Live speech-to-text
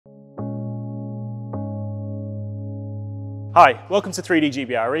Hi, welcome to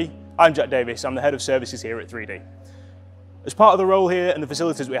 3DGBIRE. I'm Jack Davis, I'm the Head of Services here at 3D. As part of the role here and the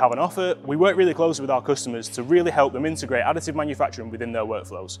facilities we have on offer, we work really closely with our customers to really help them integrate additive manufacturing within their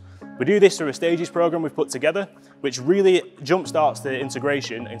workflows. We do this through a stages program we've put together, which really jump-starts the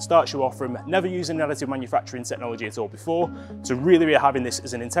integration and starts you off from never using additive manufacturing technology at all before to really having this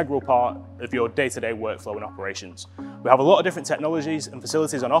as an integral part of your day-to-day workflow and operations. We have a lot of different technologies and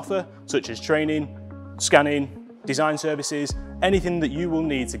facilities on offer, such as training, scanning, design services, anything that you will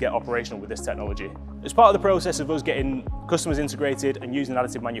need to get operational with this technology. As part of the process of us getting customers integrated and using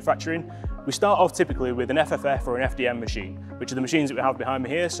additive manufacturing, we start off typically with an FFF or an FDM machine, which are the machines that we have behind me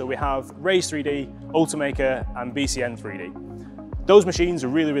here. So we have Raise 3D, Ultimaker and BCN 3D. Those machines are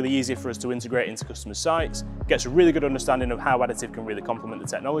really easy for us to integrate into customers' sites, gets a really good understanding of how additive can really complement the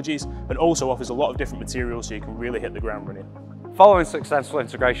technologies, and also offers a lot of different materials so you can really hit the ground running. Following successful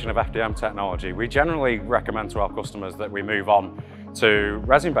integration of FDM technology, we generally recommend to our customers that we move on to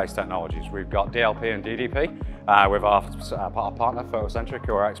resin-based technologies. We've got DLP and DDP with our partner, Photocentric,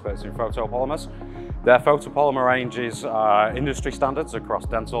 who are experts in photopolymers. Their photopolymer range is industry standards across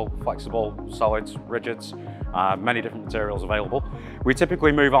dental, flexible, solids, rigids, many different materials available. We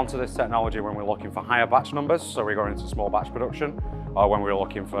typically move on to this technology when we're looking for higher batch numbers, so we go into small batch production, or when we're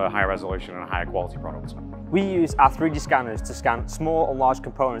looking for higher resolution and higher quality products. We use our 3D scanners to scan small and large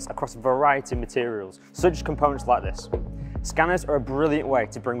components across a variety of materials, such as components like this. Scanners are a brilliant way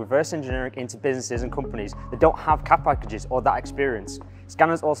to bring reverse engineering into businesses and companies that don't have CAD packages or that experience.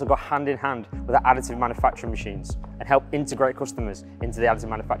 Scanners also go hand in hand with our additive manufacturing machines and help integrate customers into the additive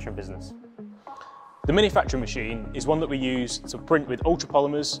manufacturing business. The manufacturing machine is one that we use to print with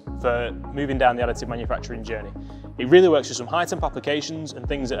ultrapolymers for moving down the additive manufacturing journey. It really works for some high temp applications and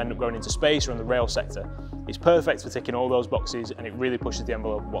things that end up going into space or in the rail sector. It's perfect for ticking all those boxes and it really pushes the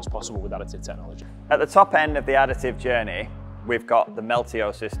envelope of what's possible with additive technology. At the top end of the additive journey, we've got the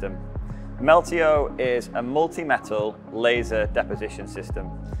Meltio system. Meltio is a multi-metal laser deposition system.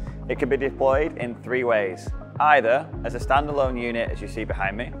 It can be deployed in three ways, either as a standalone unit as you see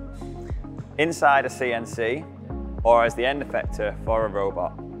behind me, inside a CNC, or as the end effector for a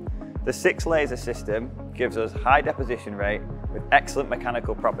robot. The 6 laser system gives us high deposition rate with excellent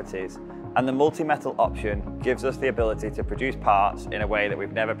mechanical properties, and the multi-metal option gives us the ability to produce parts in a way that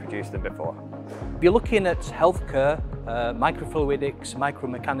we've never produced them before. If you're looking at healthcare, microfluidics,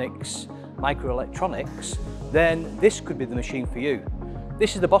 micromechanics, microelectronics, then this could be the machine for you.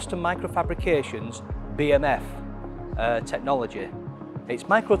 This is the Boston Microfabrication's BMF technology. It's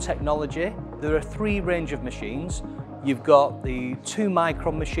micro technology. There are 3 range of machines. You've got the 2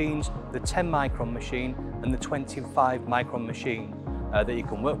 micron machines, the 10 micron machine, and the 25 micron machine that you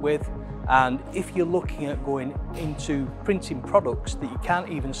can work with. And if you're looking at going into printing products that you can't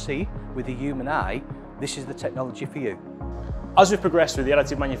even see with the human eye, this is the technology for you. As we progress through the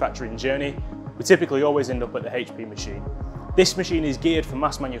additive manufacturing journey, we typically always end up at the HP machine. This machine is geared for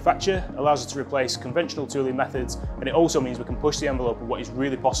mass manufacture, allows us to replace conventional tooling methods, and it also means we can push the envelope of what is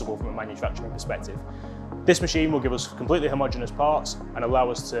really possible from a manufacturing perspective. This machine will give us completely homogeneous parts and allow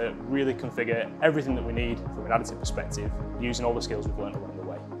us to really configure everything that we need from an additive perspective using all the skills we've learned along the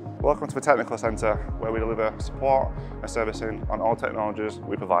way. Welcome to the Technical Centre, where we deliver support and servicing on all technologies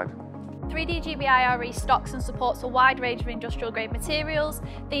we provide. 3DGBIRE stocks and supports a wide range of industrial grade materials.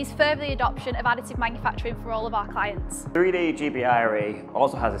 These further the adoption of additive manufacturing for all of our clients. 3DGBIRE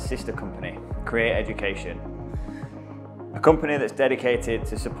also has a sister company, Create Education, a company that's dedicated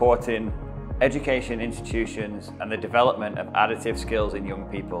to supporting education institutions and the development of additive skills in young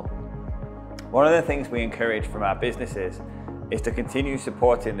people. One of the things we encourage from our businesses is to continue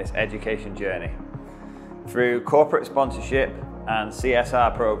supporting this education journey. Through corporate sponsorship and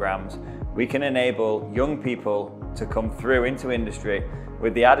CSR programs, we can enable young people to come through into industry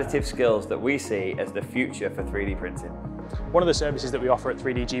with the additive skills that we see as the future for 3D printing. One of the services that we offer at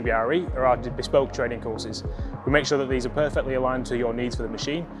 3DGBIRE are our Bespoke Training courses. We make sure that these are perfectly aligned to your needs for the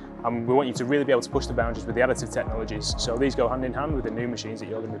machine, and we want you to really be able to push the boundaries with the additive technologies. So these go hand in hand with the new machines that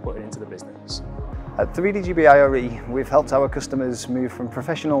you're going to be putting into the business. At 3DGBIRE, we've helped our customers move from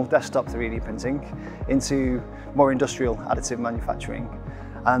professional desktop 3D printing into more industrial additive manufacturing.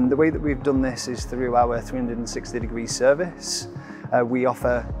 And the way that we've done this is through our 360-degree service. We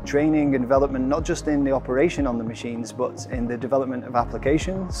offer training and development not just in the operation on the machines, but in the development of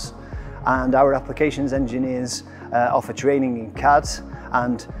applications. And our applications engineers offer training in CAD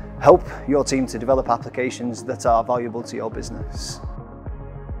and help your team to develop applications that are valuable to your business.